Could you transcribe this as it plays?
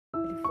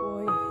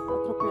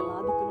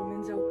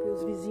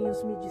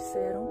vizinhos me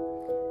disseram.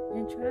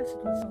 Gente, olha a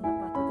situação da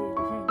pata dele,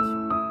 gente.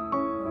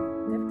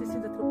 Deve ter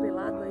sido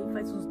atropelado aí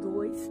faz uns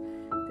 2,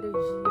 3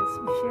 dias.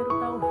 O cheiro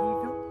tá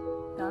horrível,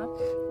 tá?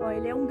 Ó,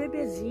 ele é um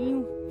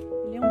bebezinho.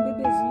 Ele é um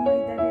bebezinho aí,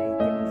 deve aí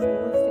ter uns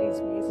 2,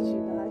 3 meses de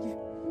idade,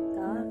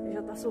 tá? Ele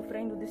já tá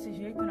sofrendo desse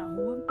jeito na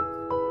rua,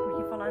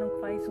 porque falaram que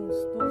faz uns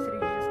 2, 3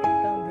 dias que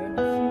ele tá andando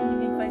assim e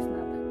ninguém faz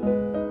nada,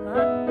 tá?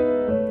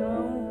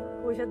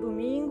 Então, hoje é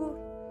domingo,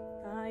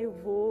 tá? Eu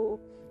vou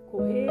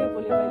correr, eu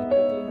vou levar ele pra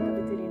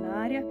clínica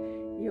veterinária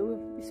e eu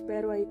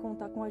espero aí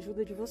contar com a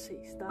ajuda de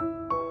vocês, tá?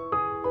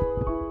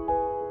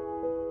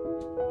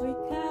 Oi,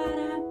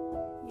 cara,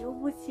 eu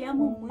vou ser a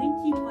mamãe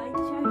que vai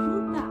te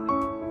ajudar,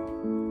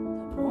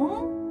 tá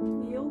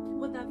bom? Eu que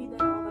vou dar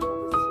vida nova pra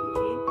você,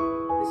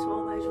 o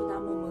pessoal vai ajudar a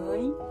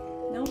mamãe,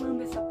 não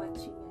lambe essa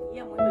patinha aí,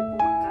 a mãe vai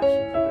pôr uma caixa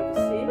aqui pra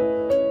você,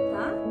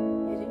 tá?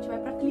 E a gente vai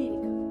pra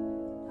clínica,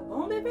 tá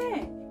bom,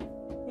 bebê?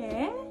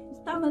 É?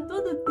 Estava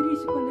todo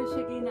triste quando eu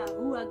cheguei na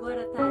rua,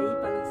 agora tá aí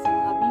balançando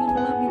o rabinho,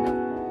 não lambe não,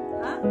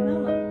 tá? Não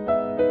lambe.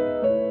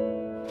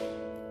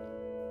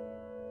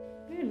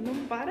 Ele não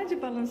para de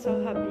balançar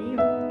o rabinho,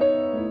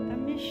 tá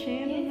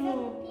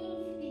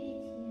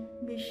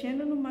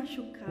mexendo no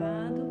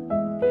machucado,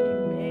 no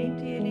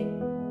ferimento, e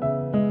ele...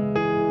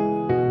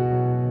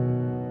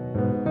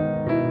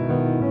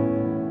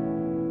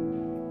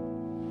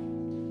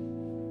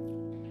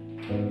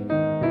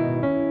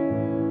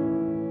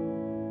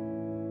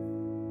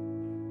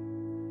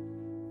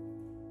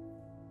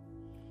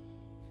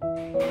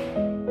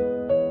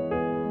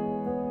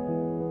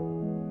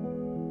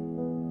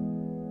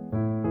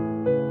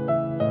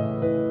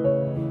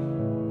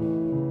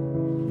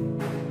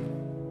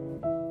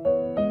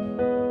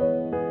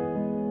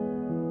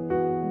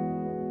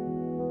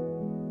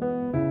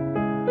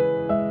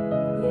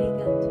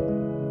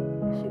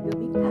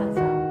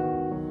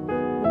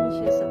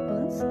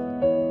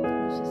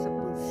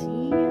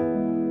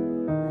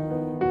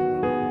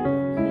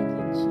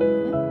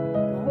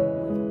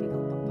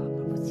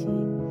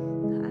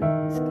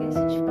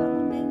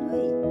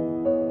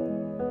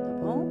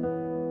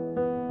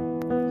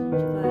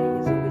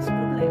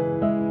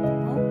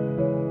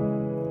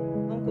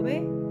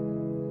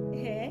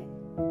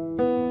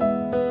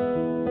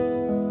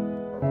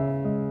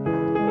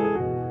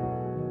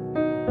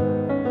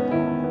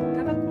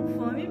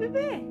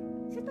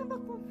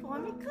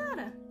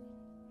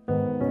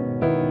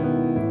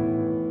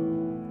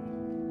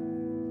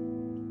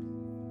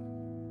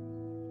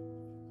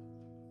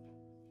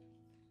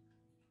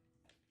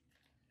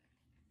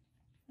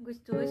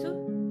 Gostoso?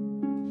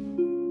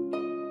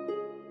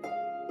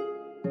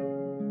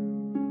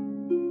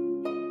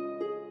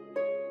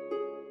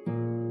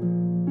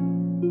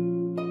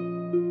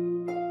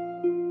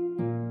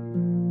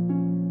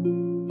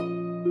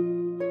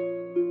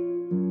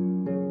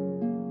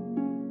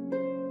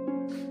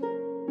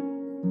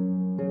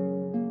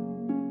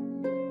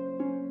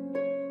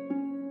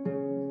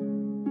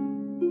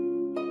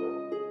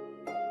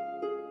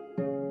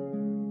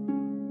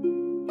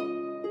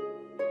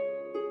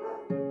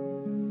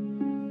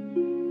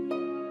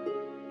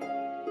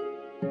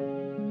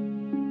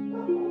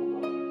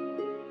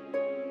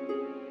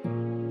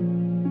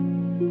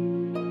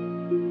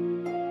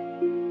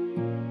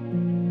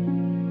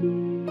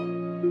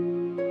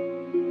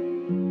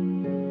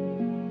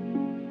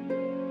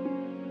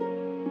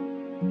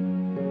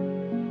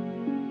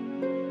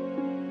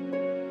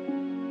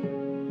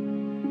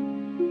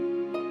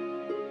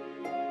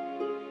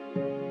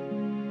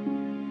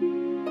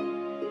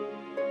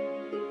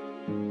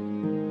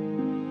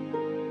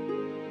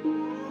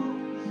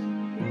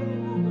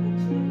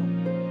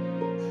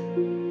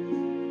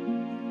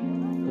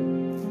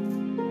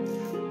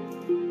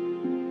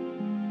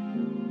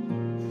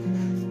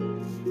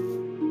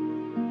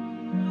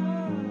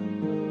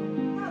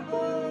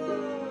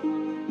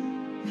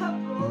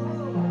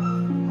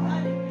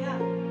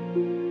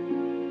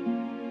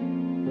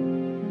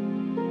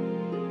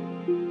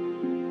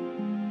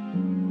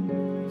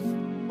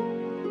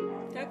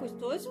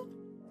 Gostoso,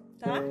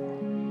 tá?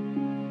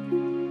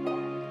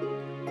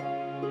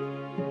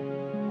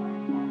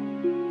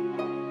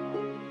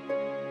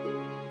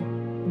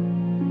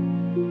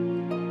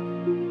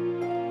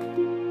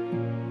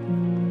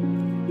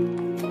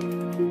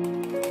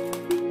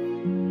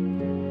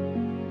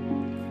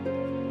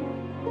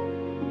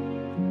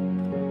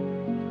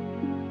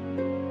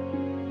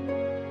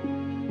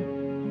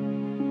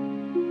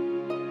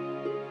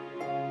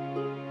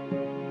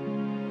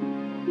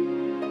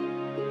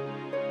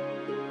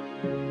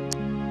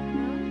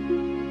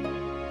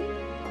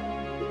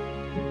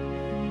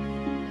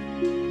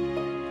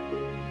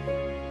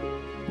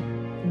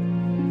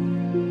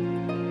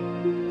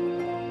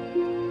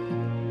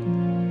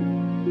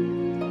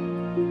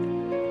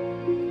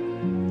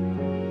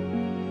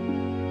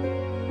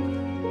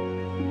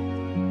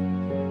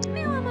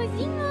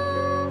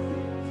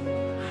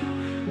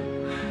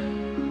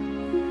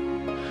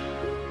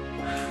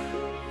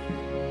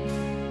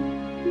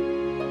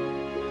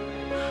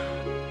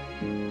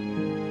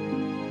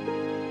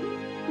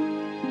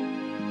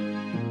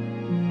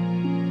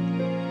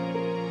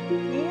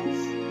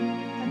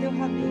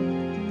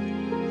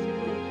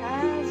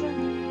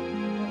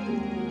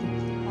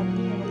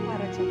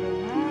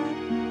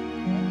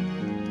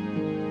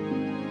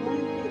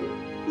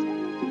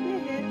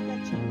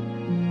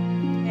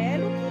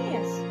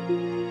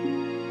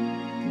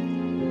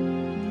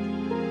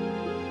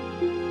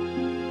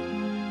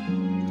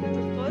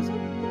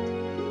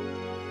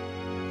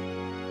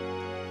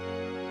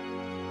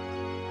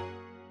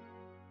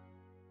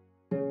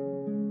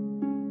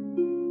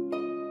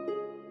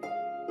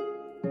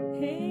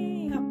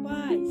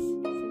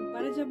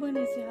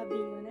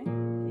 pequenininho,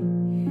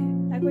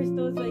 né? Tá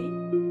gostoso aí?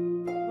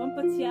 Vamos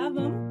passear,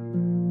 vamos?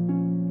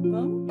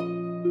 Vamos?